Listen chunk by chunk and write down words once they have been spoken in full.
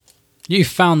You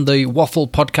found the Waffle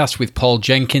Podcast with Paul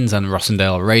Jenkins and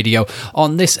Rossendale Radio.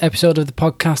 On this episode of the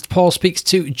podcast, Paul speaks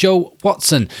to Joe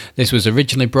Watson. This was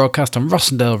originally broadcast on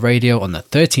Rossendale Radio on the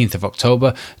 13th of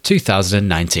October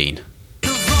 2019.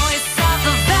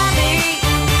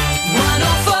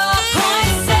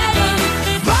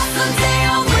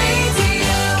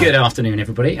 Good afternoon,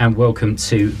 everybody, and welcome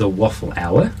to the Waffle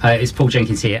Hour. It's Paul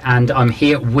Jenkins here, and I'm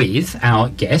here with our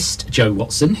guest, Joe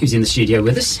Watson, who's in the studio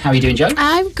with us. How are you doing, Joe?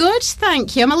 I'm good,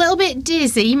 thank you. I'm a little bit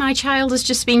dizzy. My child has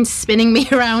just been spinning me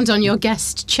around on your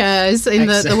guest chairs in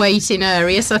the waiting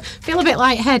area, so I feel a bit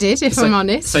lightheaded, if I'm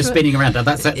honest. So spinning around,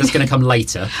 that's going to come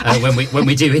later when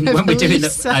we're doing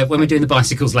the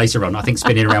bicycles later on. I think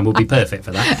spinning around will be perfect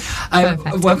for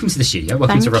that. Welcome to the studio.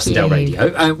 Welcome to Rossendale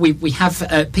Radio. We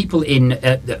have people in.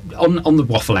 On the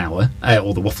Waffle Hour,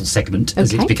 or the Waffle segment,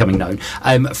 as it's becoming known,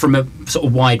 from a sort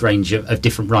of wide range of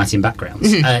different writing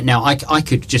backgrounds. Now, I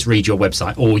could just read your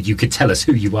website, or you could tell us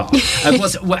who you are.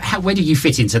 Where do you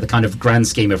fit into the kind of grand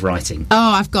scheme of writing?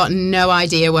 Oh, I've got no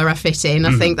idea where I fit in.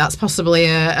 I think that's possibly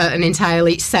an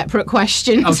entirely separate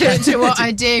question to what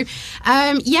I do.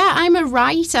 I'm a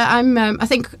writer. I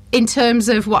think in terms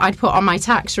of what I'd put on my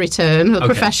tax return, the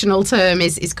professional term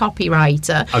is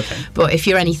copywriter. Okay. But if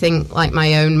you're anything like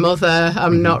my own mother,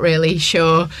 I'm not really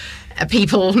sure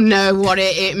people know what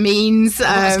it means.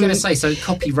 I was going to say, so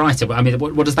copywriter. I mean,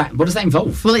 what does that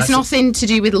involve? Well, it's nothing to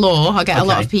do with law. I get a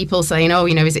lot of people saying, "Oh,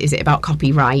 is it about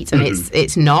copyright?" And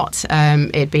it's not.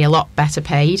 It'd be a lot better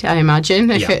paid, I imagine,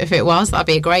 if it was. That'd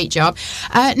be a great job.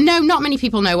 No, not many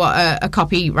people know what a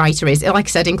copywriter is. Like I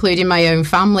said, including my own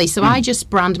family. So I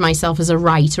just brand myself as a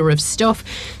writer of stuff.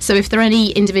 So if there are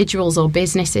any individuals or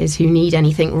businesses who need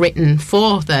anything written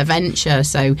for their venture,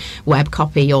 so web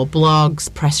copy or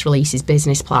blogs, press releases,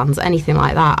 business plans, anything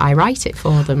like that, I write it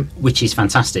for them. Which is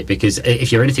fantastic, because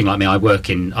if you're anything like me,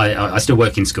 I still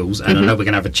work in schools, and I know we're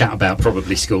going to have a chat about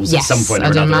probably schools at some point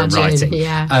or another and writing.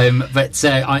 But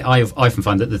I often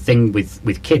find that the thing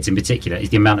with kids in particular is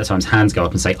the amount of times hands go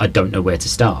up and say, I don't know where to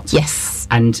start. Yes.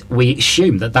 And we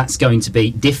assume that that's going to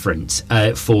be different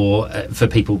for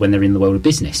people when they're in the world of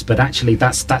business. But actually,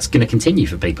 that's going to continue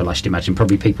for people, I should imagine.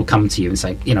 Probably people come to you and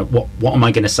say, what am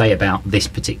I going to say about this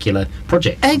particular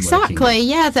project? Exactly,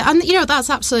 yeah. And, that's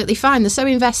absolutely fine. They're so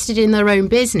invested in their own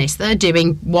business. They're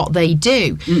doing what they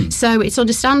do. So it's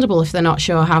understandable if they're not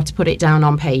sure how to put it down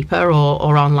on paper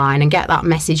or online and get that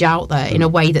message out there in a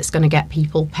way that's going to get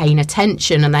people paying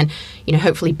attention and then,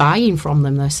 hopefully buying from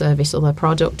them their service or their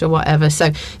product or whatever. So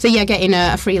getting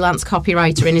a freelance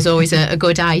copywriter in is always a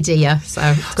good idea. So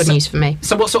it's good news for me.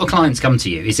 So what sort of clients come to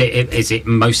you? Is it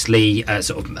mostly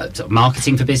sort of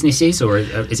marketing for businesses, or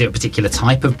is it a particular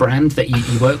type of brand that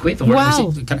you work with?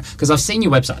 Because I've seen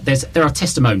your website. There are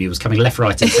testimonials coming left,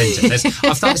 right, and centre.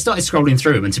 I've started scrolling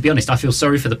through them, and to be honest, I feel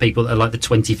sorry for the people that are like the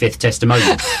 25th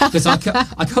testimonial, because I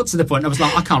got to the point I was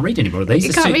like, I can't read any more of these.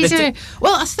 You can't read it.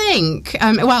 Well, I think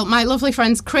my lovely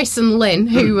friends Chris and Lynn,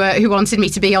 who wanted me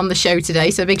to be on the show today,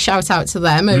 so a big shout out to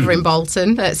them over in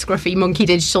Bolton at Scruffy Monkey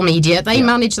Digital Media. They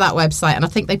manage that website, and I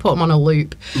think they put them on a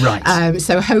loop. Right.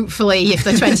 So hopefully, if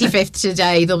they're 25th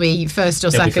today, they'll be first or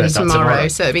second tomorrow.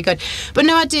 So it'll be good. But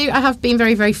no, I have been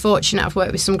very, very fortunate. I've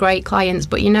worked with some great clients,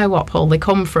 but you know what, Paul? They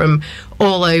come from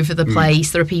all over the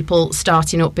place. There are people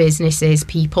starting up businesses,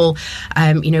 people,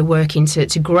 working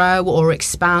to grow or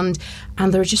expand.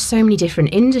 And there are just so many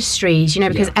different industries,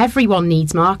 because everyone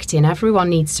needs marketing. Everyone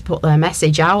needs to put their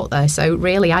message out there. So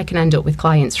really, I can end up with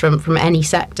clients from any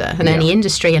sector and any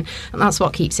industry. And that's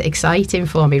what keeps it exciting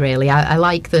for me, really. I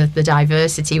like the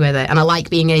diversity with it. And I like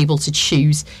being able to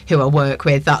choose who I work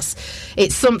with.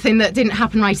 It's something that didn't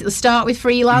happen right at the start with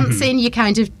freelancing. You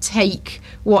kind of take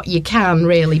what you can,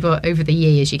 really, but over the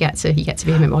years you get to be a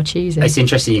bit more choosy. It's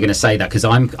interesting you're going to say that, because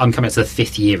I'm coming up to the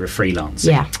 5th year of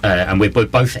freelancing, and we're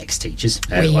both ex-teachers,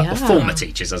 former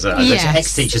teachers.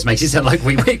 Ex-teachers makes it sound like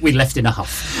we left in a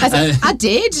huff. I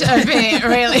did a bit,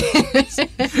 really.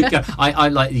 I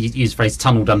like to use the phrase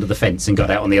 "tunnelled under the fence" and got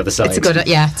out on the other side. It's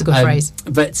a good phrase.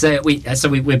 But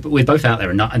we're both out there,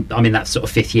 and I'm in that sort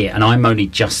of 5th year, and I'm only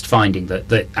just finding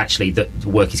that actually the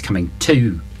work is coming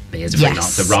to me as a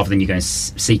freelancer, rather than you going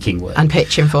seeking work and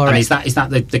pitching for it. Is that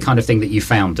the kind of thing that you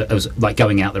found, that was like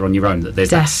going out there on your own, that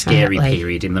there's that scary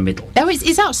period in the middle? Oh,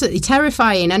 it's absolutely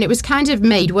terrifying, and it was kind of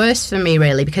made worse for me,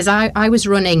 really, because I was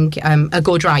running a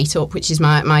Good Write Up, which is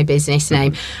my business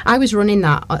name. I was running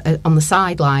that on the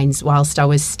sidelines whilst I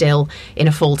was still in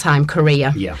a full-time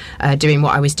career, doing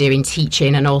what I was doing,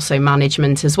 teaching and also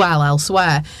management as well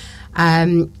elsewhere.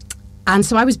 And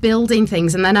so I was building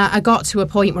things, and then I got to a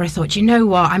point where I thought, you know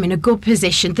what, I'm in a good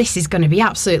position. This is going to be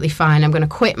absolutely fine. I'm going to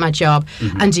quit my job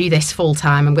and do this full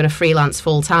time. I'm going to freelance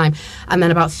full time. And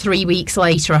then about 3 weeks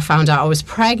later, I found out I was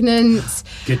pregnant.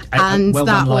 Good. And well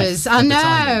that was, I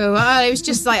know, it was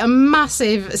just like a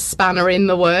massive spanner in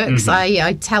the works.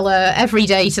 I tell her every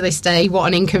day to this day what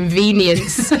an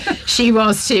inconvenience she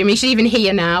was to me. She's even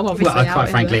here now, obviously. Well, quite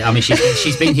frankly, I mean,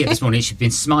 she's been here this morning. She's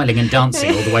been smiling and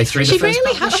dancing all the way through the first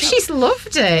really has. She's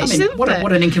loved it. I mean,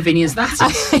 what an inconvenience that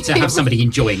is to have somebody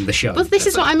enjoying the show. Well, this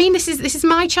is what I mean. This is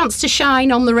my chance to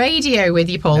shine on the radio with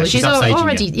you, Paul. No, she's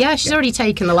already already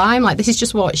taken the limelight. This is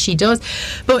just what she does.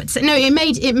 But no,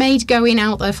 it made going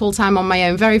out there full time on my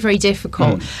own very, very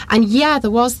difficult. And yeah,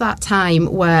 there was that time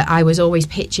where I was always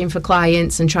pitching for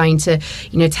clients and trying to,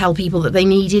 tell people that they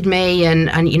needed me and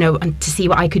to see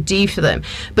what I could do for them.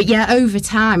 But yeah, over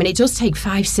time, and it does take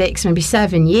 5, 6, maybe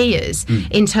 7 years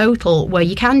in total, where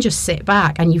you can just sit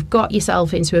back and you've got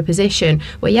yourself into a position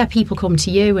where people come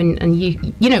to you and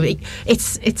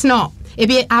it's not. It'd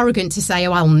be arrogant to say,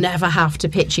 I'll never have to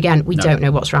pitch again. We don't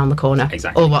know what's around the corner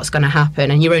or what's going to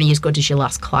happen, and you're only as good as your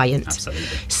last client. Absolutely.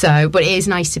 So, but it is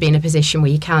nice to be in a position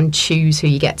where you can choose who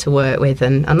you get to work with,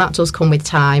 and that does come with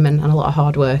time and a lot of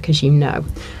hard work, as you know.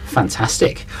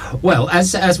 Fantastic. Well,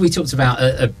 as we talked about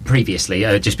previously,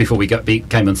 just before we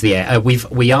came onto the air,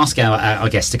 we ask our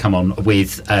guests to come on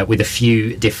with a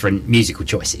few different musical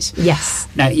choices. Yes.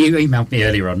 Now, you emailed me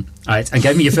earlier on, right, and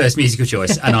gave me your first musical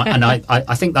choice, and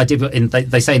I think I did.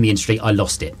 They say in the industry, I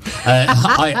lost it.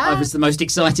 I was the most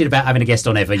excited about having a guest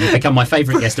on ever. You've become my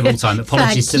favourite guest of all time.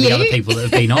 Apologies to the other people that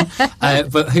have been on.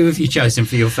 But who have you chosen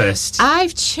for your first?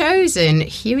 I've chosen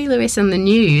Huey Lewis and the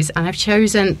News, and I've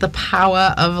chosen The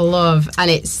Power of Love, and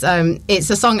it's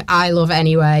a song I love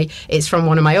anyway. It's from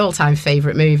one of my all-time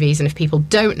favourite movies, and if people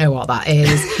don't know what that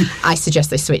is, I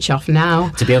suggest they switch off now.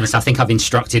 To be honest, I think I've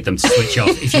instructed them to switch off.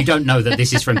 If you don't know that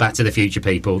this is from Back to the Future,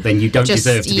 people, then you don't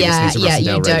deserve to be listening to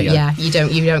Rossendale Radio. Yeah, you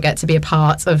don't get to be a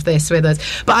part of this with us.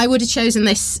 But I would have chosen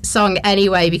this song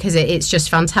anyway because it's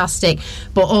just fantastic,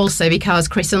 but also because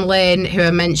Chris and Lynn, who I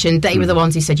mentioned, they were the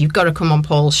ones who said, you've got to come on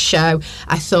Paul's show.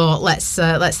 I thought, let's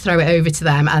throw it over to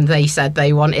them, and they said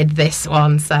they wanted this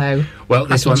one. So well,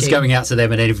 this one's going out to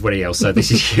them and everybody else. So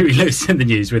this is Huey Lewis and the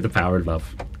News with The Power of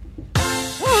Love.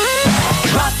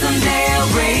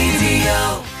 Rossendale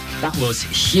Radio. That was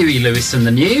Huey Lewis and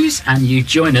the News, and you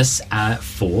join us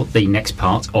for the next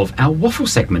part of our waffle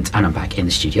segment. And I'm back in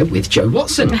the studio with Jo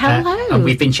Watson. Hello. And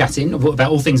we've been chatting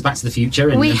about all things Back to the Future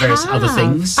and various other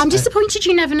things. I'm disappointed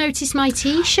you never noticed my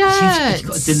T-shirt. You've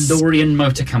got a DeLorean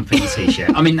Motor Company T-shirt.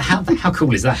 I mean, how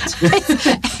cool is that?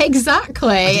 Exactly.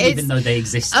 I didn't even know they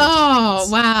existed. Oh,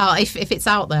 wow. If it's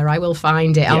out there, I will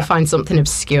find it. Yeah. I'll find something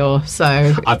obscure.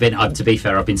 So to be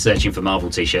fair, I've been searching for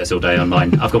Marvel T-shirts all day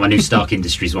online. I've got my new Stark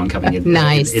Industries one coming in,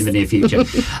 nice. in the near future.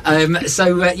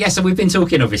 So we've been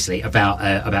talking obviously about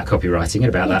copywriting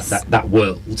and about that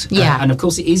world. Yeah. And of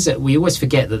course it is. We always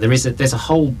forget that there's a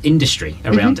whole industry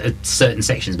around certain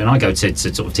sections. When I go to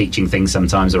sort of teaching things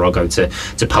sometimes, or I'll go to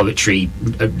poetry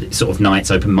sort of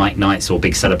nights, open mic nights, or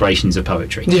big celebrations of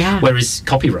poetry. Yeah. Whereas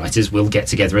copywriters will get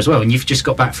together as well. And you've just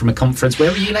got back from a conference.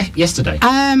 Where were you yesterday?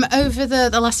 Over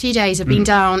the last few days, I've been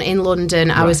down in London.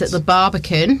 Right. I was at the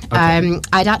Barbican. Okay.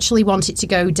 I'd actually wanted to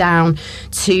go down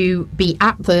to be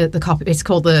at the copy. It's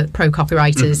called the Pro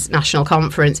Copywriters National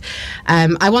Conference.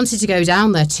 I wanted to go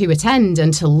down there to attend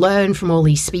and to learn from all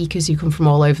these speakers who come from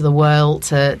all over the world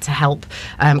to help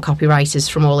copywriters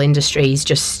from all industries.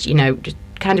 Just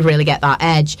kind of really get that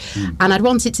edge. And I'd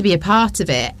wanted to be a part of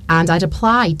it, and I'd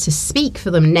applied to speak for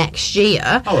them next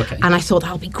year. Oh, okay. And I thought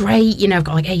that'll be great. I've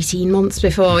got like 18 months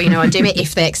before I do it,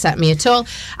 if they accept me at all.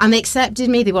 And they accepted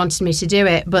me. They wanted me to do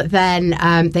it, but then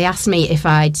they asked me if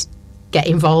I'd get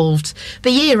involved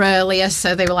the year earlier,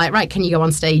 so they were like, right, can you go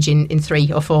on stage in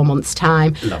 3 or 4 months'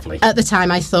 time? Lovely. At the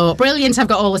time I thought, brilliant, I've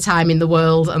got all the time in the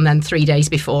world, and then 3 days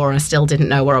before I still didn't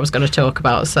know what I was going to talk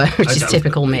about, so which is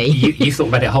typical me. You thought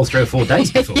about it a whole 3 or 4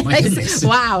 days before. My goodness.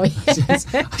 Wow.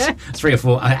 3 or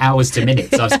 4 hours to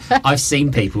minutes. I've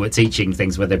seen people at teaching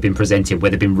things where they've been presented,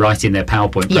 where they've been writing their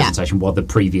PowerPoint presentation while the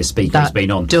previous speaker has been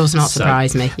on. Does not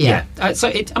surprise me. Yeah.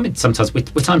 Sometimes we're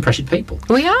time pressured people.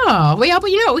 We are, but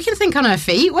we can think on our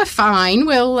feet. We're fine.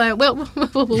 We'll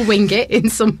wing it in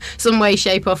some way,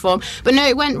 shape or form. But no,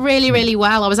 it went really, really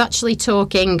well. I was actually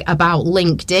talking about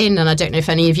LinkedIn, and I don't know if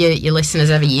any of your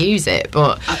listeners ever use it,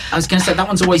 but I was going to say that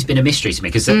one's always been a mystery to me,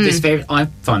 because I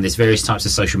find there's various types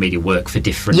of social media work for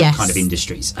different kind of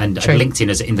industries, and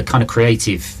LinkedIn, as in the kind of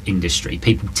creative industry,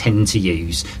 people tend to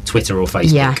use Twitter or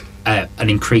Facebook. an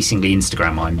increasingly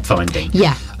Instagram, I'm finding,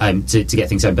 yeah, to get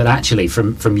things done. But actually,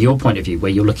 from your point of view,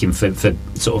 where you're looking for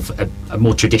sort of a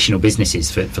more traditional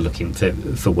businesses for looking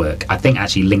for work, I think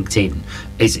actually LinkedIn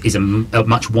is a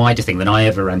much wider thing than I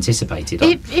ever anticipated.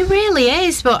 It really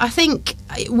is, but I think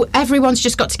everyone's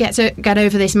just got to get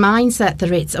over this mindset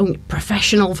that it's only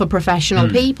professional for professional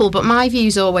people. But my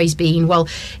view's always been, well,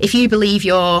 if you believe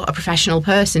you're a professional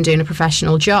person doing a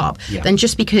professional job, then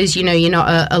just because you're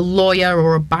not a lawyer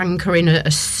or a banker in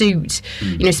a suit,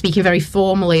 speaking very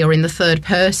formally or in the third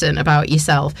person about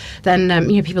yourself, then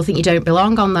people think you don't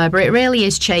belong on there. But it really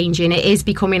is changing. It is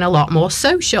becoming a lot more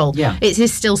social. It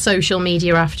is still social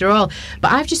media after all.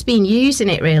 But I've just been using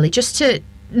it really just to,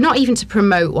 not even to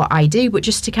promote what I do, but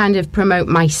just to kind of promote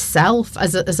myself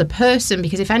as a person,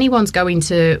 because if anyone's going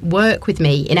to work with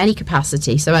me in any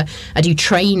capacity, so I do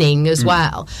training as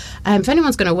well, if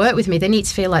anyone's going to work with me, they need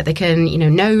to feel like they can,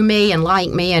 know me and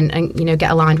like me and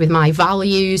get aligned with my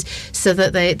values, so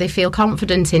that they feel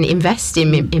confident in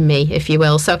investing in me, if you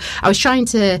will. So I was trying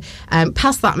to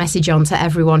pass that message on to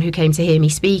everyone who came to hear me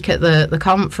speak at the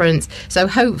conference. So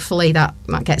hopefully that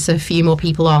gets a few more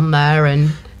people on there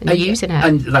and using it.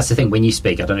 And that's the thing, when you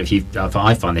speak, I don't know if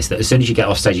I find this, that as soon as you get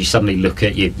off stage, you suddenly look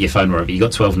at your phone or whatever, you've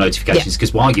got 12 notifications,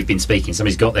 because while you've been speaking,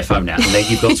 somebody's got their phone out and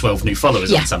you've got 12 new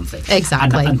followers on something.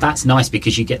 Exactly. And that's nice,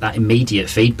 because you get that immediate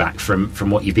feedback from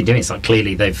what you've been doing. It's like,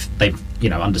 clearly they've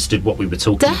understood what we were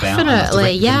talking about.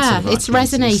 Definitely, yeah. It's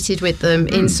resonated with them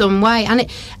in some way. And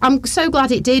I'm so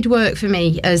glad it did work for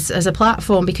me as a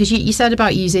platform, because you said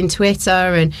about using Twitter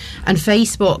and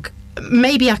Facebook.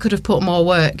 Maybe I could have put more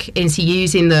work into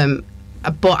using them,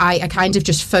 but I kind of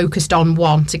just focused on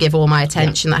one to give all my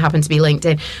attention. That happened to be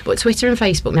LinkedIn. But Twitter and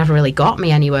Facebook never really got me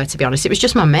anywhere, to be honest. It was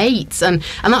just my mates, and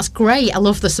that's great. I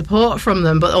love the support from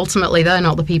them, but ultimately they're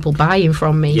not the people buying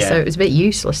from me, so it was a bit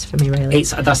useless for me, really.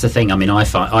 That's the thing. I mean, I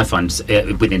find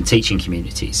within teaching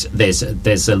communities, there's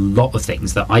a lot of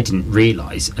things that I didn't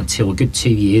realise until a good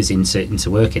 2 years into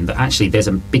working, that actually there's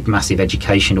a big, massive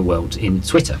educational world in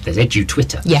Twitter. There's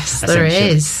Edu-Twitter. Yes, there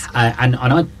is. And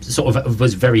I sort of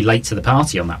was very late to the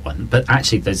party on that one, but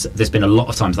actually there's been a lot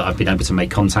of times that I've been able to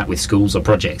make contact with schools or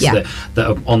projects that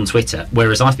are on Twitter,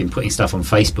 whereas I've been putting stuff on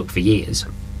Facebook for years,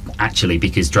 actually,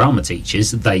 because drama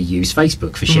teachers, they use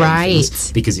Facebook for sharing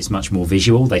things, because it's much more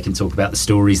visual. They can talk about the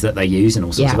stories that they use and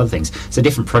all sorts of other things. So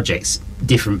different projects,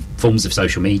 different forms of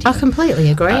social media. I completely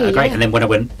agree. Great. And then when I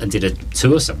went and did a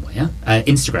tour somewhere,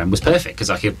 Instagram was perfect, because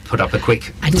I could put up a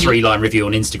quick 3-line review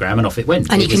on Instagram and off it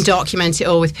went. And you can document it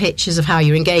all with pictures of how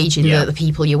you're engaging the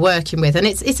people you're working with, and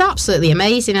it's absolutely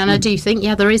amazing. And I do think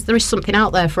there is something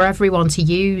out there for everyone to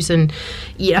use. And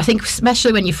I think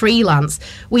especially when you're freelance,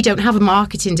 we don't have a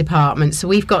marketing department, so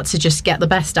we've got to just get the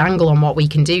best angle on what we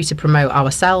can do to promote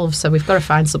ourselves. So we've got to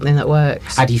find something that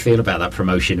works. How do you feel about that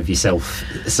promotion of yourself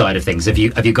side of things? Have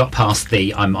you got past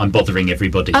the I'm bothering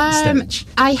everybody stage?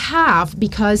 I have,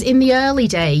 because in the early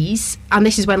days, and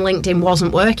this is when LinkedIn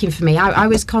wasn't working for me, I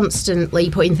was constantly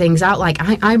putting things out like,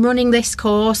 I'm running this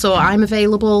course, or I'm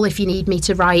available if you need me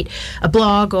to write a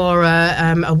blog or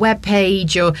a web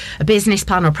page or a business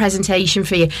plan or presentation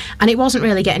for you. And it wasn't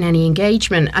really getting any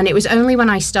engagement. And it was only when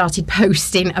I started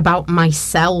posting about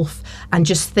myself and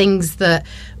just things that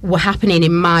were happening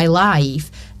in my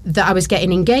life that I was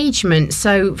getting engagement.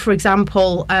 So, for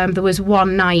example, there was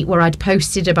one night where I'd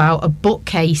posted about a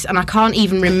bookcase, and I can't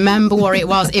even remember what it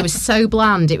was. It was so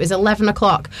bland. It was 11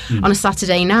 o'clock on a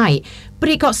Saturday night. But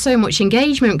it got so much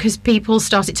engagement because people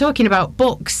started talking about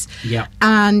books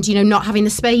and, not having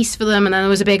the space for them. And then there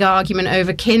was a big argument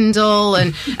over Kindle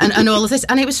and all of this.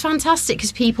 And it was fantastic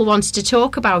because people wanted to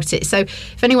talk about it. So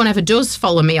if anyone ever does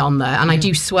follow me on there, and I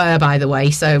do swear, by the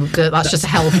way, so that's just a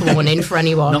health warning for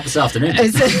anyone. Not this afternoon.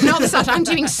 Not this afternoon. I'm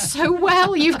doing so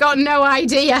well. You've got no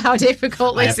idea how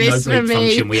difficult this is for me.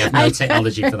 Function. We have no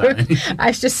technology for that. I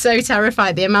was just so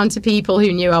terrified. The amount of people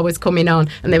who knew I was coming on,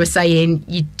 and they were saying,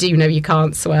 you do know you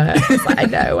can't swear.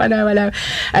 Like, I know.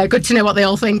 Good to know what they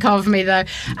all think of me, though.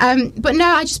 But no,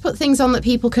 I just put things on that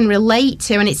people can relate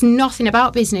to, and it's nothing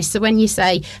about business. So when you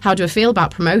say, how do I feel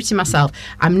about promoting myself?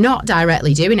 I'm not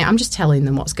directly doing it. I'm just telling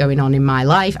them what's going on in my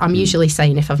life. I'm usually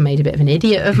saying if I've made a bit of an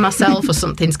idiot of myself or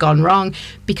something's gone wrong,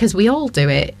 because we all do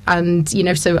it. And,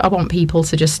 so I want people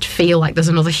to just feel like there's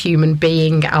another human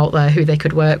being out there who they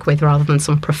could work with rather than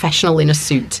some professional in a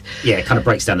suit. Yeah, it kind of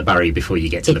breaks down the barrier before you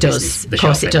get to the business. Of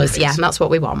course it does, yeah, and that's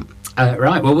what we want.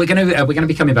 Right. Well, we're going to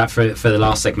be coming back for the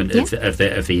last segment of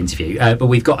the interview, but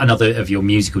we've got another of your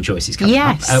musical choices coming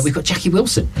up. We've got Jackie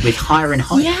Wilson with Higher and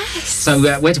Higher. Yes. So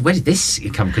where did this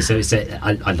come? Because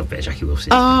I love a bit of Jackie Wilson.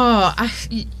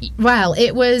 Well,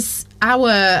 it was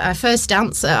our first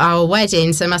dance at our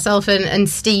wedding. So myself and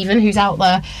Stephen, who's out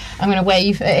there, I'm going to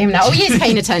wave at him now. Oh, he is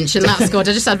paying attention. That's good.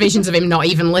 I just had visions of him not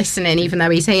even listening, even though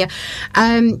he's here.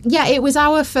 It was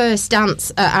our first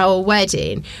dance at our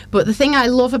wedding. But the thing I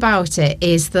love about it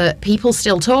is that people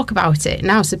still talk about it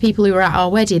now. So people who were at our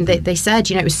wedding, they said,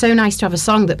 it was so nice to have a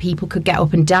song that people could get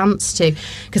up and dance to.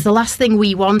 Because the last thing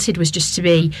we wanted was just to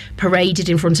be paraded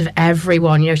in front of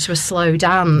everyone, to a slow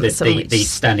dance. The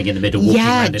standing in the middle, walking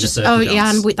around in a circle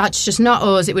dance. And that's just not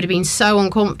us. It would have been so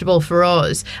uncomfortable for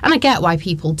us. And I get why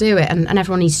people do it, and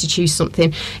everyone needs to choose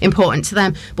something important to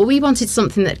them. But we wanted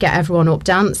something that get everyone up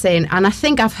dancing, and I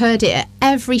think I've heard it at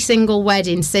every single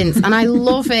wedding since, and I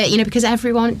love it, because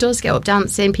everyone does get up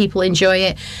dancing, people enjoy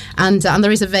it, and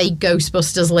there is a vague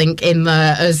Ghostbusters link in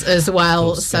there as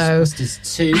well. So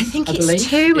Ghostbusters 2, I think it's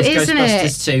 2, isn't it?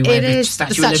 Ghostbusters 2, where the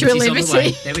Statue of Liberty's on the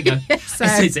way. There we go. So,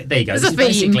 there you go.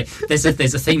 Basically, there's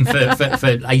a theme for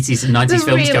 80s and 90s films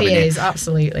really coming is, in.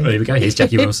 Absolutely. There we go. Here's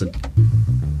Jackie Wilson.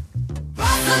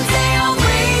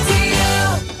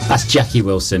 That's Jackie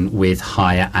Wilson with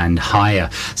Higher and Higher.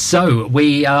 So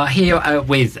we are here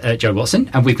with Joe Watson,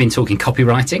 and we've been talking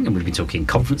copywriting, and we've been talking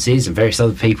conferences and various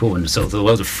other people, and sort of the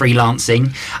world of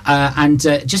freelancing.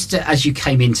 Just as you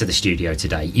came into the studio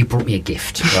today, you brought me a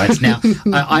gift. Right now,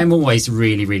 I'm always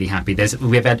really, really happy.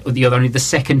 We've had you're only the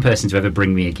second person to ever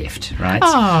bring me a gift. Right?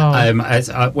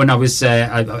 Oh. When I was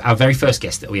our very first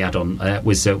guest that we had on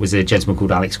was a gentleman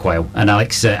called Alex Quayle, and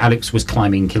Alex was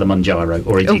climbing Kilimanjaro,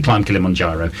 or he climbed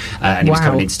Kilimanjaro. And he was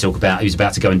coming in to talk about, he was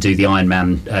about to go and do the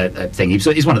Ironman thing.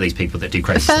 He's one of these people that do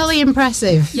crazy fairly stuff.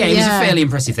 Impressive. Yeah, it was a fairly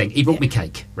impressive thing. He brought me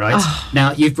cake, right? Oh.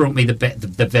 Now, you've brought me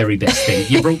the very best thing.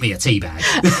 You brought me a tea bag.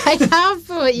 I have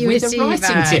brought you a tea bag. With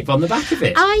a writing tip on the back of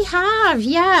it. I have,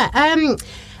 yeah.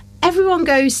 Everyone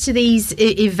goes to these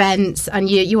events and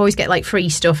you always get like free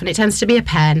stuff, and it tends to be a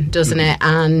pen, doesn't it?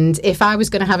 And if I was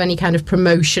going to have any kind of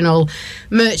promotional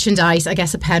merchandise, I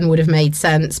guess a pen would have made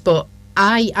sense, but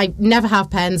I never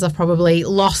have pens. I've probably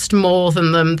lost more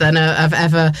than I've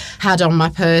ever had on my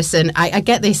person. I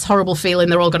get this horrible feeling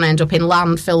they're all going to end up in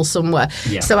landfill somewhere.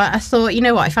 Yeah. So I thought, you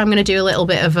know what, if I'm going to do a little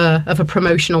bit of a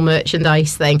promotional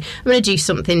merchandise thing, I'm going to do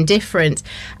something different.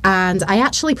 And I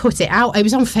actually put it out. It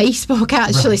was on Facebook,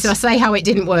 actually, right. So I say how it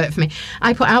didn't work for me.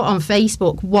 I put out on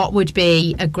Facebook what would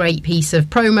be a great piece of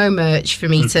promo merch for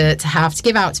me to have, to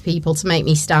give out to people, to make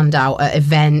me stand out at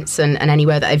events and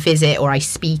anywhere that I visit or I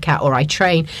speak at or I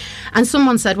train. And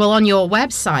someone said, well, on your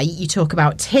website you talk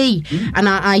about tea. And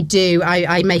I do.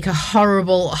 I make a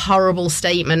horrible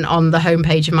statement on the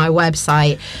homepage of my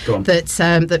website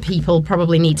that people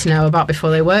probably need to know about before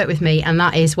they work with me, and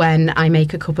that is when I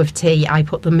make a cup of tea, I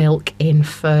put the milk in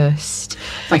first.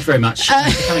 Thank you very much for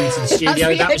coming into the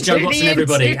studio. That was Jo Watson,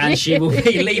 everybody, and she will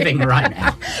be leaving right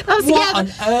now. What on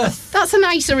earth? That's a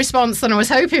nicer response than I was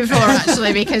hoping for,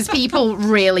 actually, because people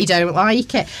really don't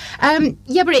like it.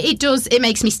 But it does. It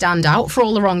makes me stand out for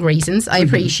all the wrong reasons. I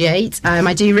appreciate.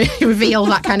 I do really reveal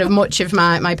that kind of much of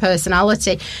my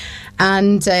personality.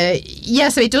 And so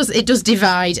it does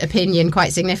divide opinion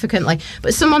quite significantly.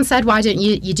 But someone said, why don't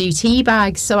you do tea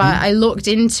bags? So I looked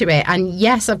into it, and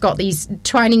yes, I've got these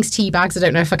Twinings tea bags. I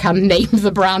don't know if I can name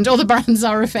the brand. All the brands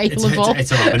are available.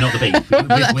 It's all right, we're not the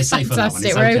beat. We're safe on that one.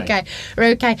 It's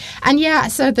We're okay. And yeah,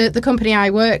 so the company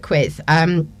I work with,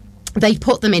 they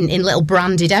put them in little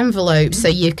branded envelopes, so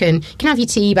you can have your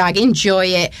tea bag, enjoy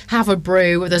it, have a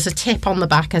brew. There's a tip on the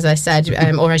back, as I said,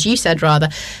 or as you said rather,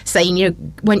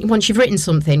 saying once you've written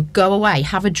something, go away,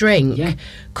 have a drink,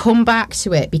 come back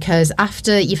to it, because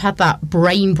after you've had that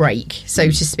brain break, so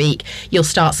to speak, you'll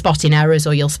start spotting errors,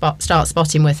 or you'll start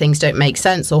spotting where things don't make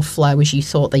sense or flow as you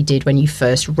thought they did when you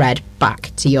first read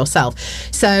back to yourself.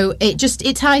 So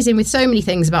it ties in with so many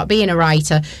things about being a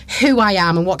writer, who I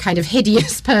am and what kind of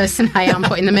hideous person I am,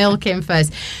 putting the milk in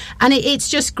first. And it's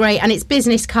just great, and it's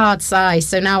business card size,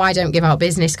 so now I don't give out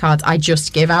business cards, I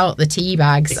just give out the tea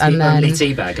bags. It's the only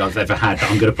tea bag I've ever had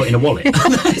that I'm going to put in a wallet. Do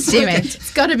it.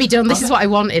 It's got to be done. This is what I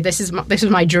wanted. This was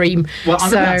my dream. Well,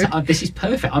 this is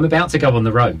perfect. I'm about to go on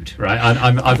the road, right?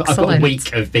 I've got a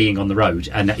week of being on the road,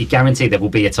 and I guarantee there will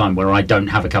be a time where I don't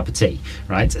have a cup of tea,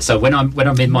 right? So when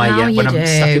I'm in my I'm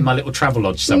stuck in my little travel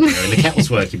lodge somewhere and the kettle's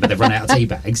working, but they've run out of tea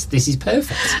bags, this is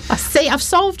perfect. I see. I've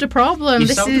solved a problem.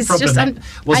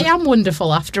 I am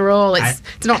wonderful after all. It's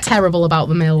not terrible about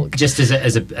the milk. Just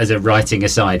as a writing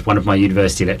aside, one of my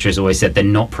university lecturers always said they're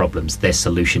not problems, they're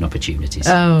solution opportunities.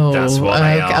 Oh, that's what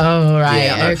they are. Oh,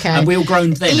 right, okay. And we all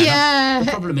groaned then. Yeah.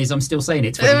 The problem is I'm still saying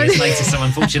it 20 years later, so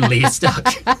unfortunately it's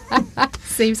stuck.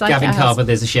 Seems like Gavin Carver,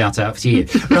 there's a shout out to you.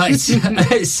 Right.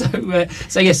 So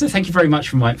thank you very much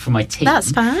for my team.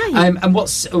 That's fine. And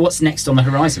what's next on the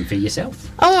horizon for yourself?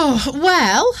 Oh,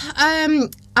 well,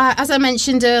 as I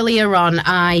mentioned earlier on,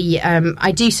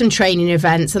 I do some training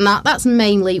events, and that's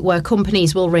mainly where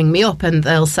companies will ring me up and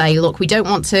they'll say, look, we don't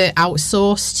want to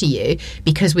outsource to you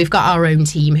because we've got our own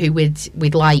team who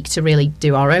we'd like to really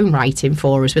do our own writing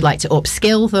for us. We'd like to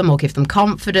upskill them or give them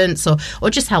confidence or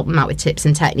just help them out with tips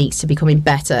and techniques to becoming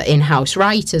better in-house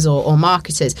writers or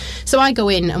marketers. So I go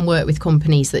in and work with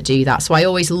companies that do that. So I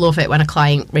always love it when a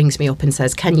client rings me up and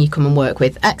says, can you come and work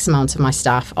with X amount of my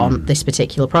staff on this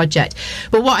particular project?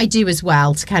 But what I do as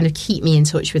well to kind of keep me in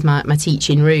touch with my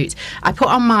teaching route, I put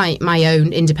on my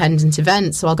own independent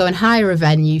events. So I'll go and hire a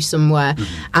venue somewhere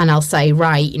and I'll say,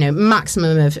 right,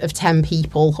 maximum of 10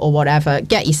 people or whatever,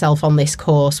 get yourself on this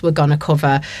course. We're going to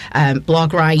cover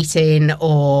blog writing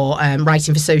or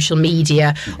writing for social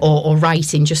media or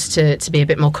writing just to be a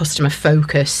bit more customer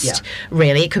focused.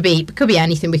 Really, it could be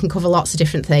anything. We can cover lots of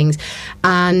different things,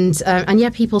 and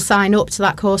people sign up to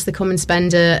that course. They come and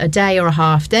spend a day or a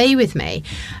half day with me.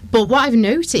 But what I've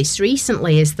noticed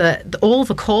recently is that all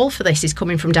the call for this is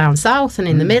coming from down south and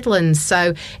in the Midlands.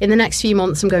 So in the next few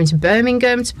months, I'm going to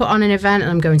Birmingham to put on an event, and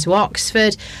I'm going to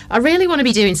Oxford. I really want to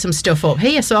be doing some stuff up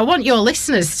here. So I want your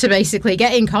listeners to basically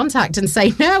get in contact and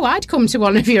say, no, I'd come to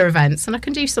one of your events and I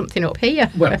can do something up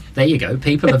here. Well, there you go.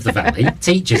 People of the Valley,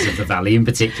 teachers of the Valley in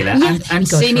particular, and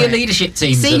senior leadership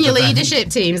teams. Senior leadership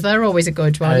teams, they're always a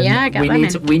good one.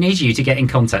 We need you to get in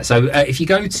contact. So if you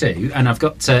go to, and I've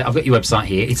got your website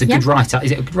here, it's a good write-up.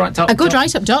 Is it a good write-up? A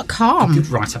goodwriteup.com. A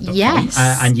goodwriteup.com. Yes.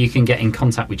 And you can get in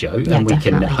contact with Jo, and we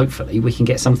can hopefully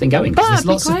get something going. Because there's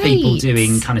lots of people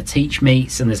doing kind of teach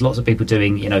meets, and there's lots of people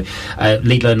doing,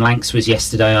 Lead Learn Lancs was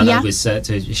yesterday. I know it was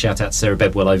to shout out to Sarah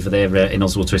Bedwell over there in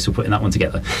Oswald Twistle putting that one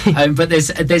together. But there's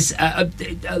a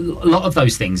lot of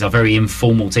those things are very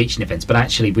informal teaching events, but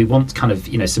actually we want kind of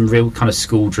some real kind of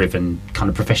school-driven kind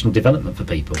of professional development for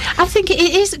people. I think it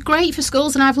is great for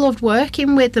schools, and I've loved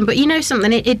working with them. But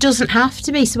something, it doesn't have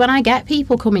to be. So when I get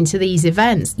people coming to these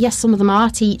events, yes, some of them are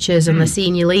teachers and they're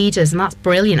senior leaders, and that's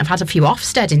brilliant. I've had a few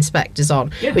Ofsted inspectors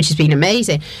on, which has been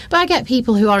amazing. But I get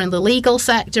people who are in the legal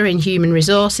sector, in human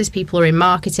resources, people who are in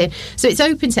marketing. So it's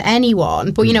open to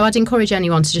anyone. But I'd encourage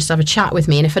anyone to just have a chat with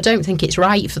me, and if I don't think it's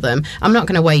right for them, I'm not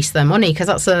going to waste their money, because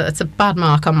that's a bad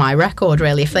mark on my record,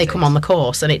 really, if they come on the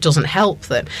course and it doesn't help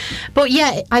them. But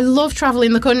yeah, I love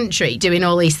travelling the country doing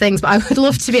all these things, but I would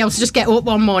love to be able to just get up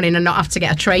one morning and not have to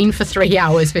get a train for 3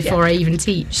 hours before I even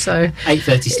teach. So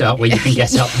 8:30 start where you can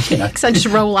get up, because I just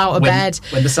roll out of bed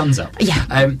when the sun's up.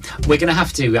 We're going to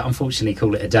have to unfortunately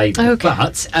call it a day,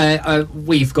 but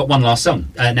we've got one last song.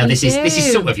 Now this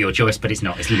is sort of your choice, but it's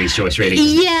not. It's Lily's choice, really.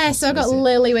 Yeah, so I've got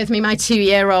Lily with me, my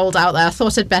 2-year-old out there. I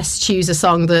thought I'd best choose a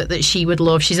song that she would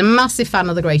love. She's a massive fan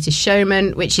of The Greatest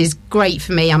Showman, which is great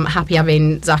for me. I'm happy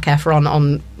having Zac Efron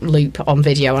on loop on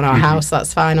video in our house.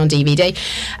 That's fine, on DVD.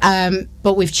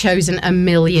 But we've chosen A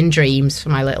Million Dreams for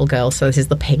my little girl, so this is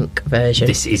the Pink version.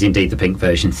 This is indeed the Pink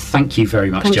version. Thank you very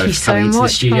much, Jo, for coming into the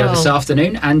studio this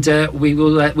afternoon, and we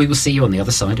will see you on the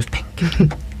other side of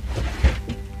Pink.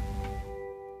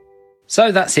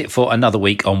 So that's it for another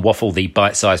week on Waffle, the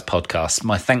bite-sized podcast.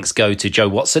 My thanks go to Jo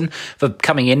Watson for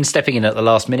coming in, stepping in at the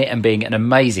last minute and being an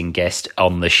amazing guest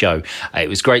on the show. It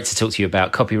was great to talk to you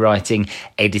about copywriting,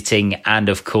 editing, and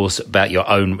of course about your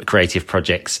own creative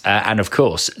projects. And of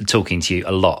course, talking to you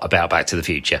a lot about Back to the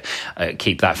Future.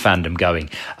 Keep that fandom going.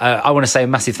 I want to say a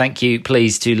massive thank you,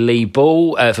 please, to Lee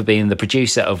Ball for being the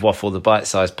producer of Waffle, the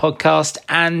bite-sized podcast,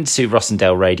 and to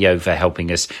Rossendale Radio for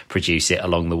helping us produce it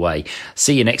along the way.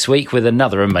 See you next week with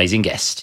another amazing guest.